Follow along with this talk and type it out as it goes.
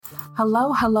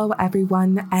Hello,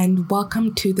 everyone, and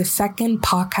welcome to the second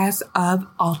podcast of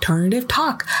Alternative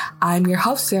Talk. I'm your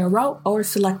host, Sarah Rowe, or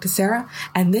Selecta Sarah,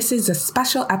 and this is a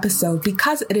special episode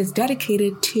because it is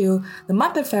dedicated to the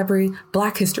month of February,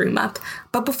 Black History Month.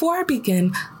 But before I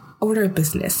begin, order of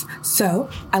business. So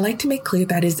I like to make clear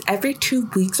that is every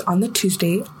 2 weeks on the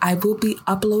Tuesday, I will be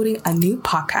uploading a new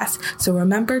podcast. So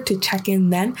remember to check in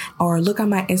then or look on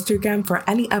my Instagram for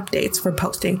any updates for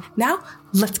posting. Now,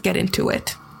 let's get into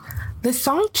it. The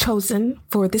song chosen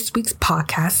for this week's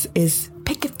podcast is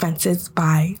Picket Fences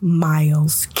by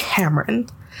Miles Cameron.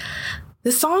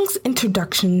 The song's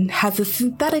introduction has a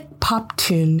synthetic pop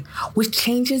tune which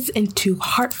changes into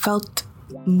heartfelt,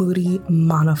 moody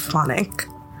monophonic.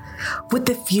 With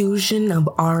the fusion of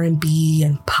R&B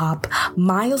and pop,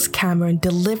 Miles Cameron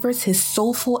delivers his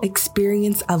soulful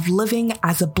experience of living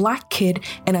as a Black kid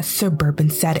in a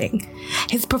suburban setting.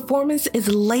 His performance is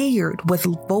layered with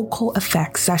vocal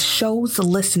effects that shows the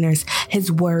listeners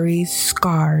his worries,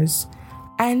 scars,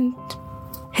 and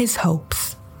his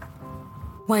hopes.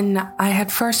 When I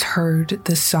had first heard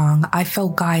the song, I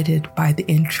felt guided by the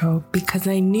intro because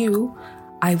I knew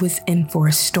I was in for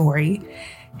a story.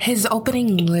 His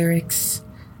opening lyrics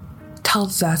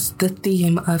tells us the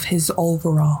theme of his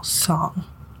overall song,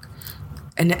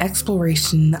 an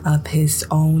exploration of his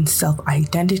own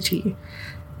self-identity.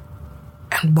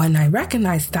 And when I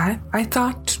recognized that, I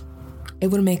thought it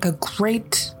would make a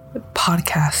great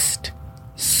podcast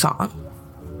song.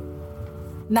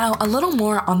 Now, a little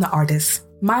more on the artist.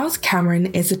 Miles Cameron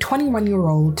is a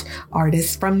 21-year-old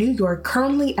artist from New York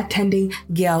currently attending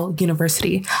Yale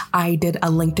University. I did a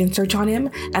LinkedIn search on him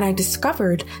and I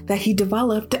discovered that he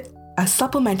developed a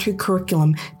supplementary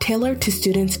curriculum tailored to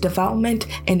students' development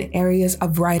in areas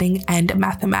of writing and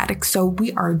mathematics. So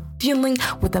we are dealing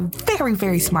with a very,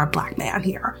 very smart Black man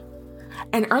here.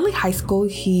 In early high school,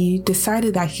 he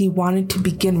decided that he wanted to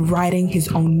begin writing his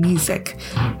own music.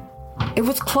 It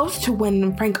was close to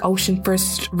when Frank Ocean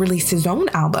first released his own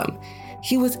album.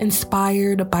 He was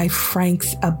inspired by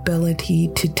Frank's ability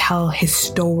to tell his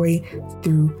story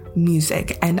through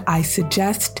music. And I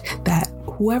suggest that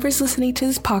whoever's listening to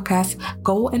this podcast,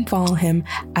 go and follow him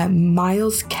at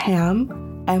Miles Cam,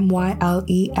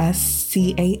 MYLESCAM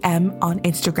on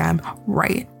Instagram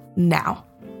right now.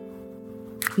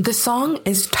 The song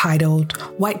is titled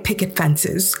White Picket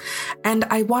Fences, and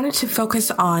I wanted to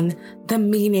focus on the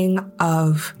meaning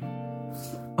of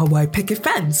a white picket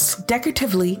fence,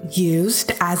 decoratively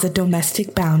used as a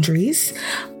domestic boundaries,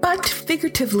 but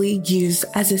figuratively used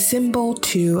as a symbol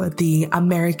to the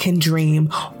American dream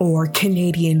or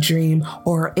Canadian dream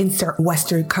or insert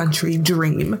Western country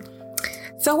dream.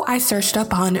 So I searched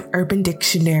up on Urban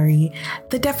Dictionary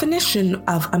the definition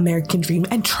of American dream,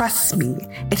 and trust me,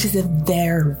 it is a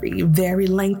very, very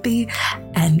lengthy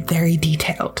and very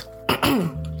detailed.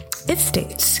 It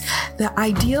states, the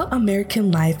ideal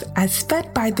American life as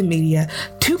fed by the media,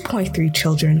 2.3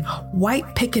 children,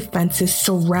 white picket fences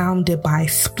surrounded by a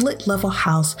split-level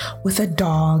house with a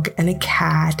dog and a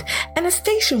cat and a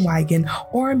station wagon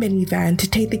or a minivan to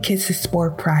take the kids to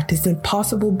sport practice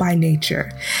impossible by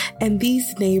nature. And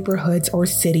these neighborhoods or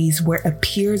cities where it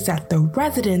appears that the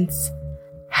residents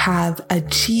have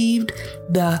achieved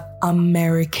the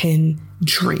American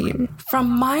dream. From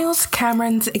Miles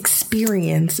Cameron's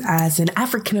experience as an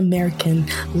African American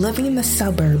living in the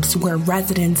suburbs where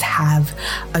residents have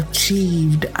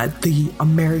achieved the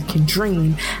American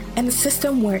dream and a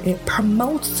system where it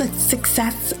promotes the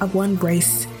success of one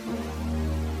race,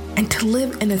 and to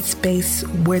live in a space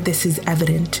where this is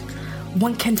evident,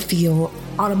 one can feel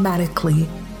automatically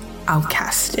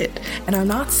outcasted. And I'm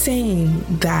not saying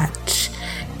that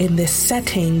in this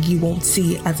setting, you won't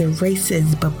see other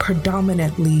races, but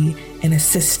predominantly in a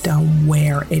system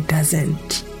where it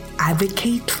doesn't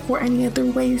advocate for any other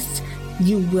race,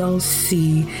 you will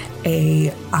see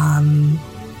an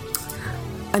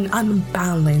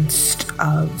unbalanced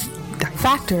of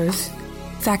factors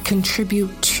that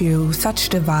contribute to such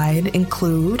divide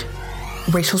include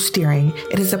racial steering.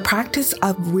 It is a practice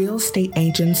of real estate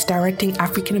agents directing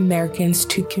African Americans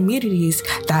to communities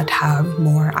that have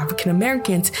more African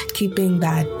Americans, keeping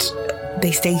that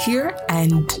they stay here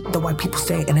and the white people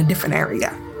stay in a different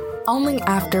area. Only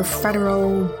after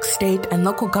federal, state, and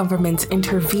local governments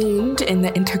intervened in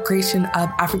the integration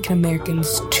of African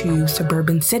Americans to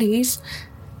suburban cities,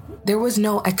 there was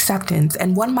no acceptance,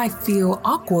 and one might feel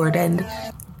awkward and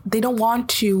they don't want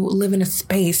to live in a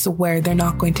space where they're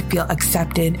not going to feel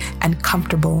accepted and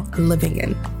comfortable living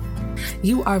in.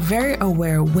 You are very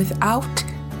aware without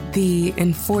the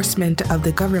enforcement of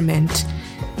the government,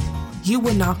 you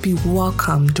would not be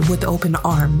welcomed with open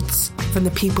arms from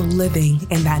the people living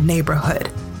in that neighborhood.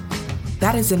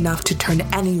 that is enough to turn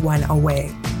anyone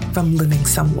away from living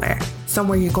somewhere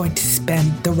you're going to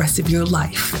spend the rest of your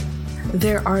life.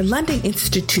 There are lending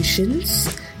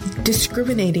institutions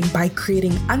discriminating by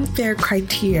creating unfair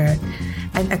criteria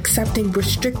and accepting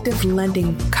restrictive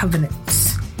lending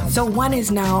covenants. So one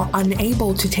is now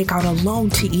unable to take out a loan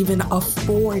to even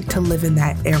afford to live in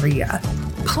that area.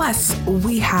 Plus,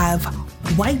 we have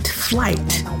white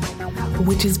flight,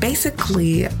 which is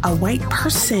basically a white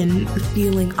person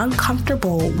feeling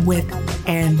uncomfortable with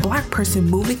a black person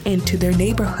moving into their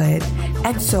neighborhood,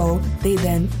 and so they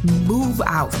then move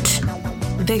out.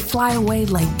 They fly away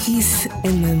like geese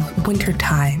in the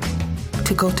wintertime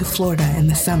to go to Florida in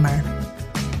the summer.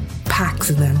 Packs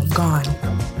of them gone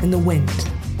in the wind.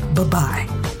 Bye-bye.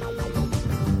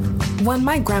 When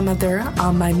my grandmother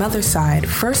on my mother's side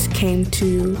first came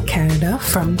to Canada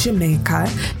from Jamaica,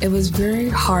 it was very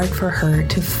hard for her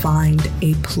to find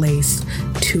a place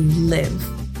to live.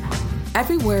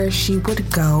 Everywhere she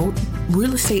would go,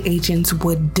 real estate agents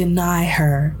would deny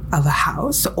her of a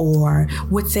house or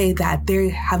would say that they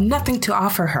have nothing to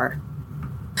offer her.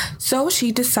 So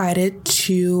she decided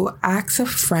to ask a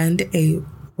friend, a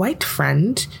white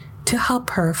friend, to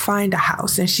help her find a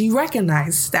house. And she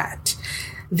recognized that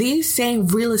these same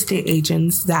real estate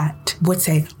agents that would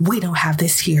say, we don't have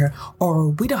this here, or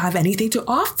we don't have anything to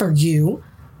offer you,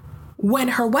 when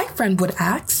her white friend would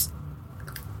ask,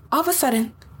 all of a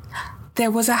sudden,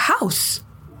 there was a house.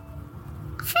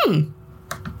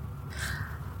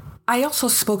 I also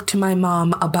spoke to my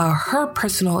mom about her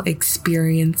personal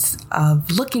experience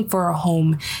of looking for a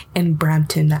home in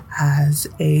Brampton as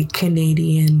a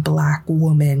Canadian Black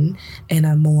woman in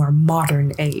a more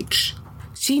modern age.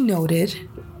 She noted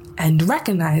and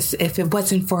recognized if it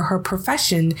wasn't for her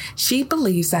profession, she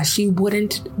believes that she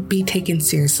wouldn't be taken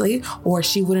seriously or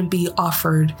she wouldn't be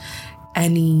offered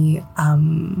any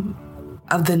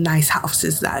of the nice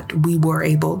houses that we were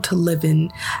able to live in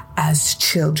as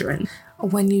children.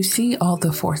 When you see all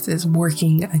the forces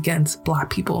working against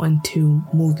Black people into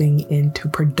moving into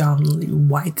predominantly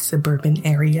white suburban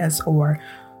areas or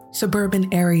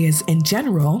suburban areas in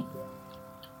general,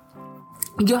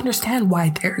 you understand why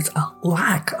there's a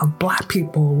lack of Black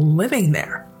people living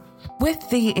there. With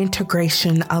the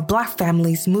integration of Black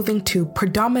families moving to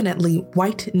predominantly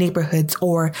white neighborhoods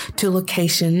or to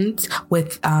locations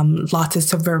with lots of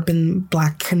suburban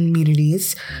Black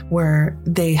communities where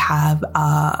they have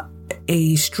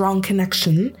a strong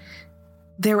connection,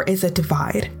 there is a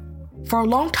divide. For a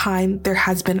long time, there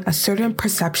has been a certain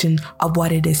perception of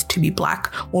what it is to be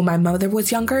Black. When my mother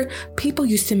was younger, people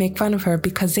used to make fun of her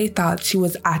because they thought she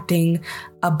was acting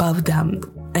above them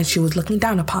and she was looking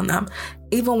down upon them.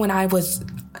 Even when I was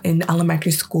in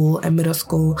elementary school and middle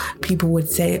school, people would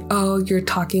say, oh, you're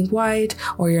talking white,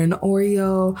 or you're an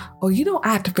Oreo, or you don't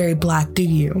act very Black, do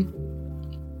you?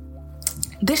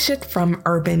 This shift from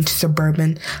urban to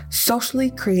suburban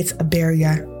socially creates a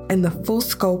barrier in the full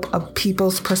scope of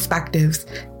people's perspectives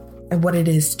and what it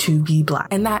is to be Black.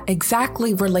 And that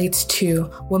exactly relates to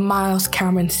what Miles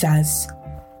Cameron says.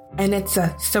 And it's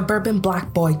a suburban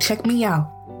Black boy, check me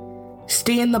out.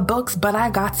 Stay in the books, but I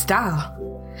got style.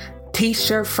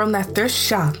 T-shirt from that thrift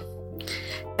shop.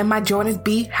 And my Jordans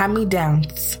be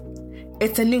hand-me-downs.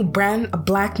 It's a new brand of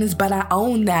Blackness, but I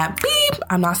own that. Beep!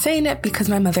 I'm not saying it because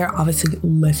my mother obviously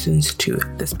listens to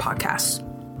this podcast.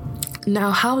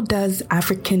 Now, how does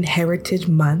African Heritage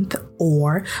Month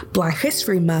or Black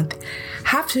History Month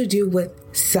have to do with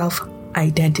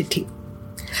self-identity?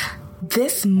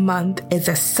 This month is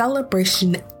a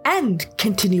celebration and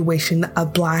continuation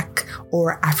of Black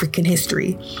or African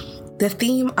history. The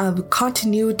theme of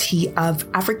continuity of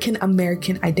African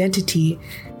American identity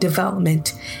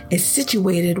development is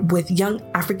situated with young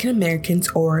African Americans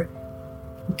or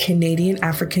Canadian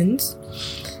Africans,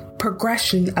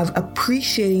 progression of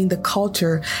appreciating the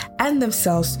culture and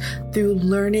themselves through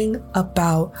learning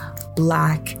about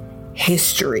Black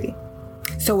history.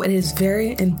 So it is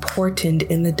very important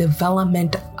in the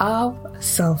development of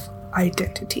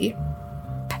self-identity.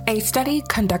 A study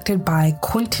conducted by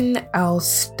Quentin L.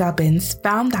 Stubbins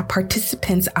found that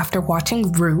participants, after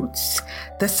watching Roots,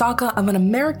 the saga of an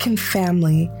American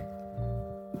family,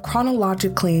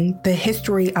 chronologically the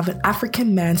history of an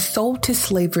African man sold to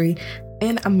slavery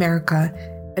in America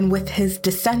and with his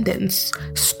descendants,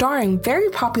 starring very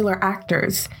popular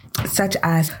actors such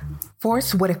as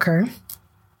Forest Whitaker,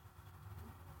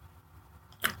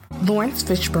 Lawrence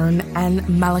Fishburne, and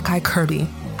Malachi Kirby.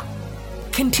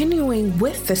 Continuing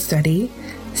with the study,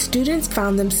 students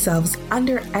found themselves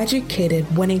undereducated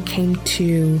when it came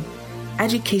to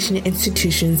education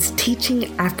institutions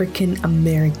teaching African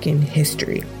American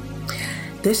history.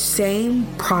 the same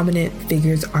prominent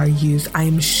figures are used. I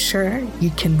am sure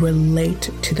you can relate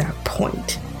to that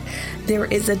point. There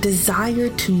is a desire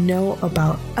to know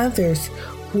about others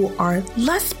who are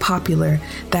less popular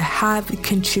that have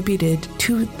contributed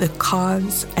to the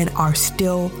cause and are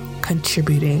still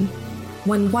contributing.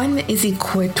 When one is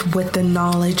equipped with the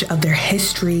knowledge of their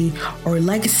history or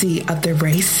legacy of their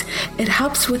race, it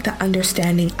helps with the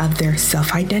understanding of their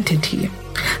self-identity.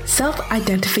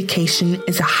 Self-identification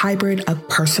is a hybrid of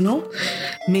personal,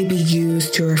 may be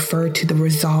used to refer to the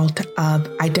result of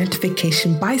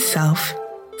identification by self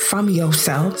from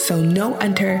yourself, so no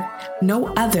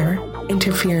other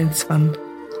interference from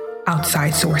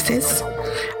outside sources,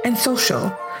 and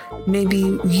social may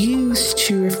be used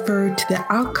to refer to the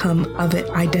outcome of an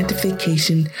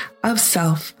identification of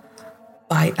self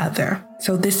by other.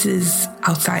 So this is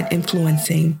outside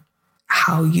influencing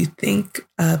how you think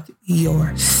of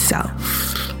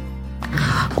yourself.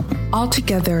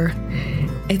 Altogether,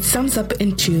 it sums up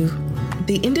into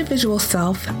the individual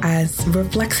self as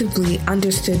reflexively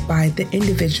understood by the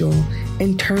individual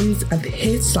in terms of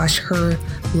his/her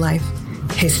life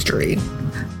history.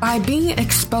 By being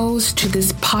exposed to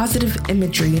this positive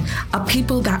imagery of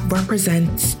people that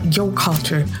represents your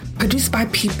culture, produced by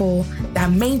people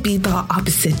that may be the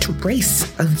opposite race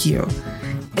of you,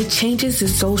 it changes the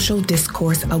social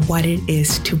discourse of what it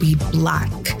is to be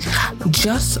Black.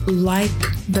 Just like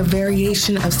the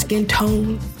variation of skin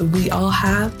tone we all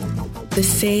have, the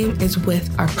same is with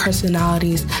our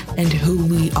personalities and who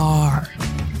we are.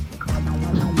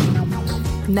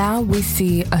 Now we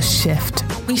see a shift.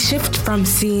 We shift from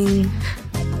seeing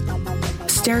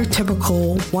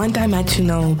stereotypical,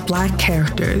 one-dimensional Black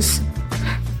characters,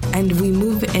 and we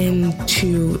move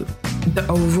into the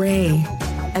array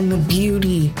and the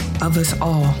beauty of us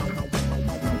all.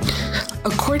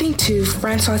 According to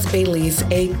Francoise Baylis,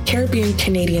 a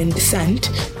Caribbean-Canadian descent,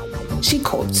 she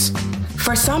quotes,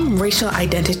 "For some, racial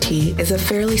identity is a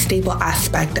fairly stable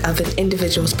aspect of an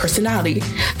individual's personality.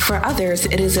 For others,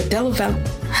 it is a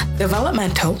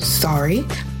developmental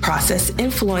process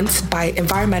influenced by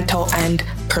environmental and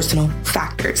personal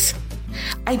factors.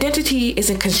 Identity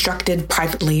isn't constructed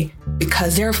privately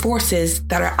because there are forces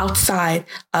that are outside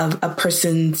of a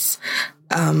person's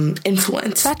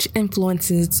influence. Such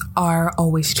influences are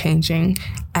always changing,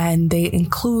 and they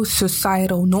include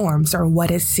societal norms, or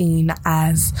what is seen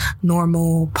as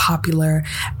normal, popular,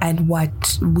 and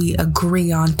what we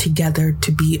agree on together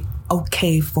to be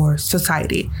okay for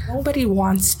society. Nobody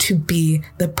wants to be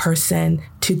the person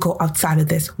to go outside of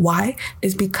this. Why?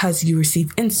 Is because you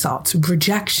receive insults,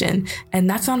 rejection, and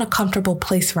that's not a comfortable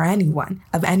place for anyone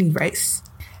of any race.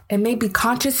 It may be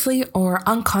consciously or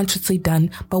unconsciously done,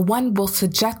 but one will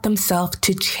subject themselves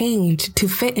to change, to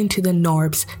fit into the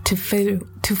norms, to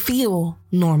feel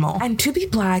normal. And to be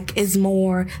Black is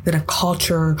more than a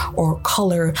culture or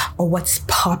color or what's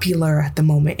popular at the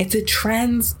moment. It's a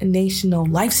transnational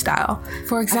lifestyle.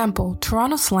 For example,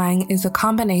 Toronto slang is a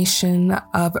combination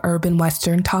of urban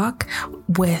Western talk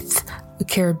with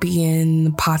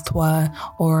Caribbean patois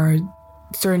or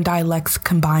certain dialects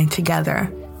combined together.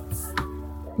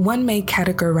 One may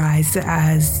categorize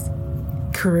as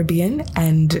Caribbean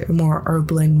and more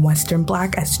urban Western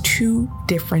Black as two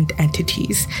different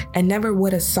entities, and never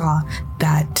would have saw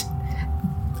that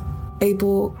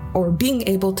being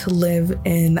able to live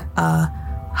in a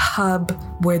hub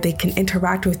where they can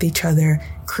interact with each other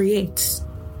creates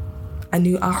a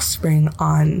new offspring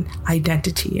on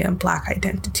identity and Black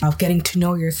identity, of getting to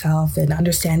know yourself and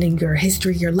understanding your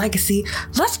history, your legacy.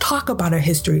 Let's talk about our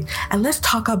history and let's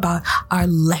talk about our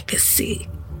legacy.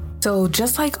 So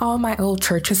just like all my old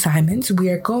church assignments, we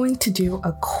are going to do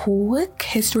a quick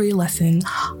history lesson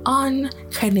on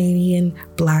Canadian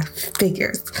Black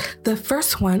figures. The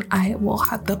first one I will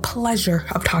have the pleasure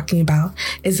of talking about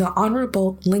is the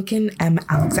Honorable Lincoln M.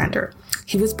 Alexander.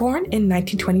 He was born in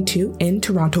 1922 in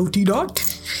Toronto,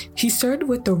 He served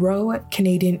with the Royal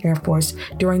Canadian Air Force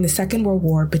during the Second World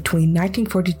War between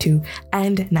 1942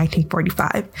 and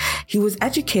 1945. He was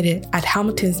educated at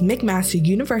Hamilton's McMaster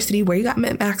University, where he got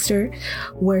McMaster,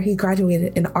 where he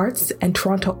graduated in arts, and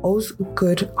Toronto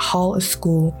Osgoode Hall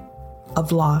School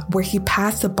of Law, where he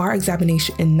passed the bar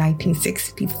examination in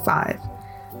 1965.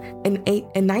 In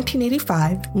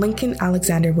 1985, Lincoln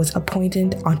Alexander was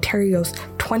appointed Ontario's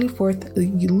 24th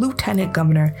Lieutenant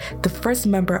Governor, the first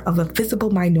member of a visible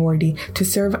minority to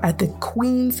serve as the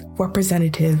Queen's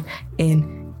representative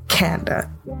in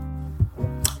Canada.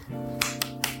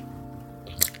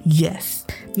 Yes.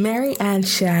 Mary Ann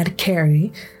Shadd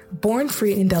Carey Born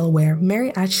free in Delaware,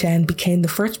 Mary Ann Shand became the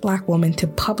first Black woman to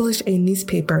publish a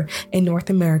newspaper in North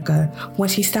America when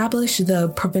she established the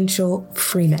Provincial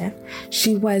Freeman.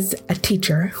 She was a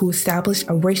teacher who established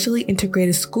a racially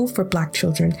integrated school for Black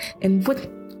children in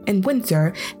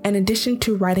Windsor, in addition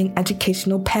to writing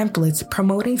educational pamphlets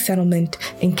promoting settlement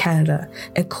in Canada,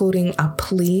 including a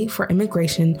plea for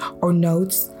immigration or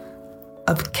Notes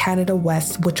of Canada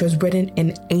West, which was written in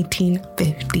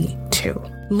 1852.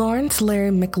 Lawrence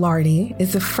Larry McLarty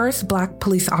is the first Black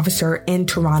police officer in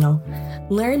Toronto.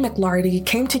 Larry McLarty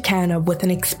came to Canada with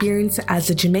an experience as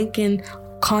a Jamaican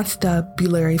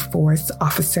Constabulary Force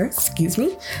officer,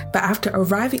 but after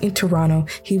arriving in Toronto,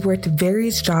 he worked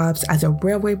various jobs as a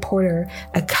railway porter,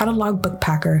 a catalog book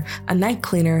packer, a night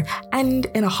cleaner, and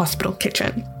in a hospital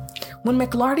kitchen. When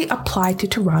McLarty applied to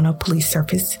Toronto Police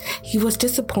Service, he was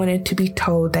disappointed to be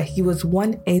told that he was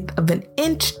 1/8 of an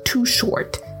inch too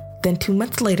short. Then 2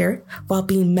 months later, while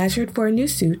being measured for a new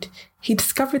suit, he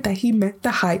discovered that he met the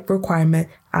height requirement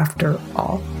after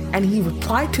all, and he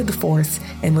applied to the force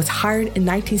and was hired in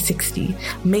 1960,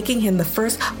 making him the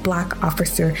first Black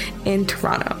officer in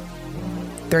Toronto.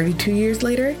 32 years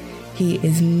later, he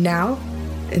is now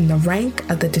in the rank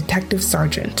of the detective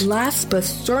sergeant. Last but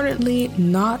certainly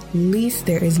not least,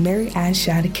 there is Mary Ann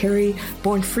Shadd Cary.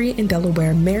 Born free in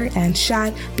Delaware, Mary Ann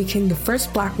Shadd became the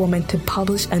first Black woman to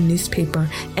publish a newspaper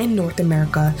in North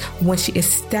America when she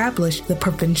established the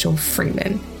Provincial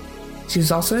Freeman. She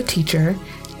was also a teacher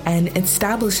and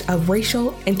established a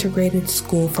racial integrated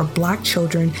school for Black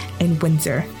children in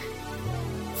Windsor.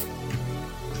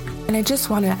 And I just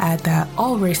want to add that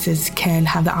all races can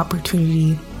have the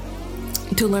opportunity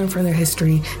to learn from their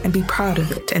history and be proud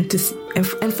of it,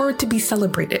 and for it to be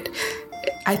celebrated.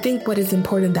 I think what is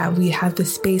important that we have the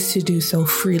space to do so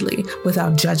freely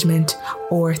without judgment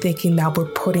or thinking that we're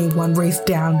putting one race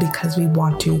down because we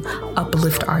want to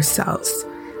uplift ourselves.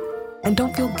 And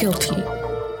don't feel guilty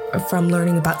from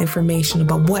learning about information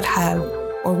about what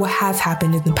has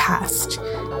happened in the past.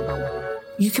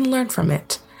 You can learn from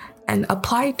it and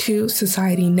apply to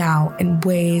society now in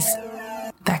ways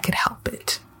that could help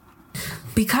it.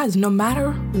 Because no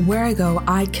matter where I go,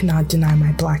 I cannot deny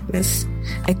my Blackness.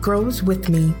 It grows with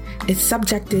me. It's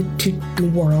subjected to the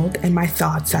world and my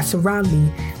thoughts that surround me.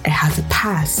 It has a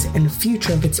past and a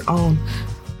future of its own,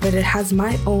 but it has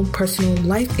my own personal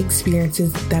life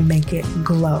experiences that make it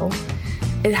glow.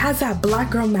 It has that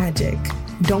Black girl magic.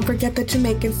 Don't forget the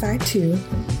Jamaican side too.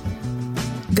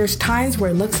 There's times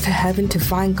where it looks to heaven to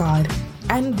find God,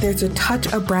 and there's a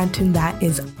touch of Brampton that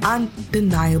is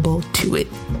undeniable to it.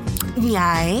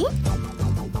 Yay!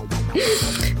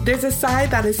 There's a side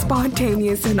that is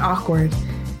spontaneous and awkward,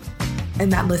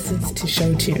 and that listens to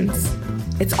show tunes.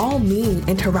 It's all me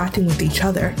interacting with each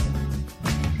other.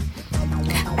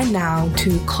 And now,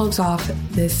 to close off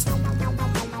this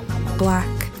Black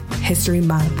History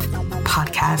Month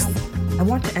podcast, I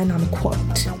want to end on a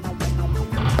quote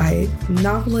by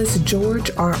novelist George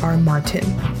R.R. Martin.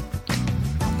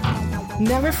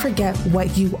 Never forget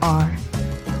what you are,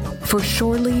 for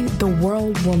surely the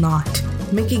world will not.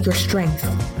 Make it your strength,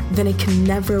 then it can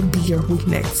never be your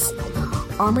weakness.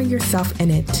 Armor yourself in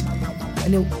it,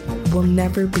 and it will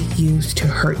never be used to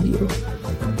hurt you.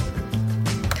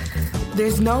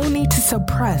 There's no need to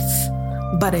suppress,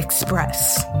 but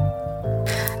express.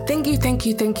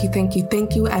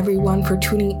 Thank you, everyone, for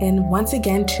tuning in once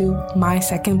again to my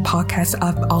second podcast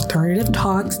of Alternative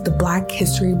Talks, the Black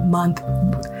History Month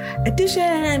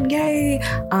edition. Yay!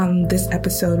 This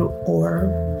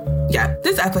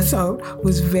episode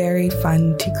was very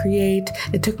fun to create.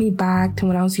 It took me back to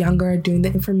when I was younger, doing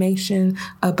the information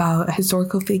about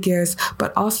historical figures,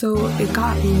 but also it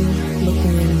got me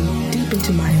looking deep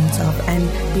into my own self and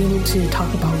being able to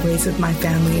talk about race with my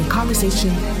family, a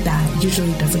conversation that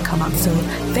usually doesn't come up. So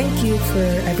thank you for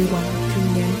everyone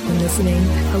tuning in and listening.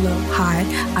 Hello, hi,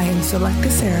 I am Selecta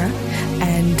Sarah,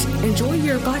 and enjoy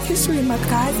your Black History Month,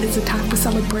 guys. It's a time for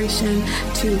celebration,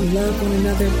 to love one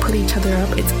another, put each other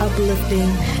up. It's uplifting.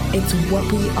 It's what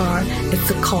we are. It's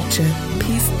the culture.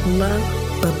 Peace, love,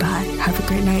 bye-bye. Have a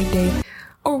great night, day,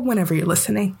 or whenever you're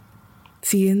listening.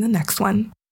 See you in the next one.